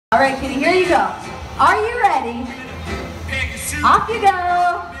All right, kitty, here you go. Are you ready? Off you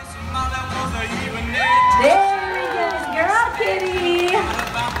go. Very good girl, kitty.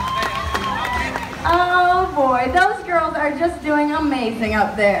 Oh boy, those girls are just doing amazing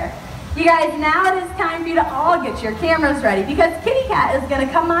up there. You guys, now it is time for you to all get your cameras ready because Kitty Cat is going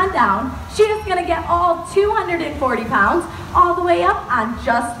to come on down. She is going to get all 240 pounds all the way up on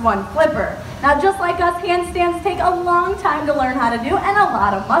just one flipper. Now, just like us, handstands take a long time to learn how to do and a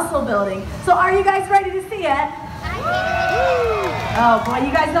lot of muscle building. So are you guys ready to see it? Oh boy,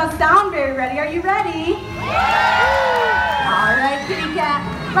 you guys don't sound very ready. Are you ready? All right, Kitty Cat,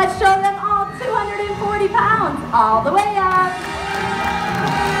 let's show them all 240 pounds all the way up.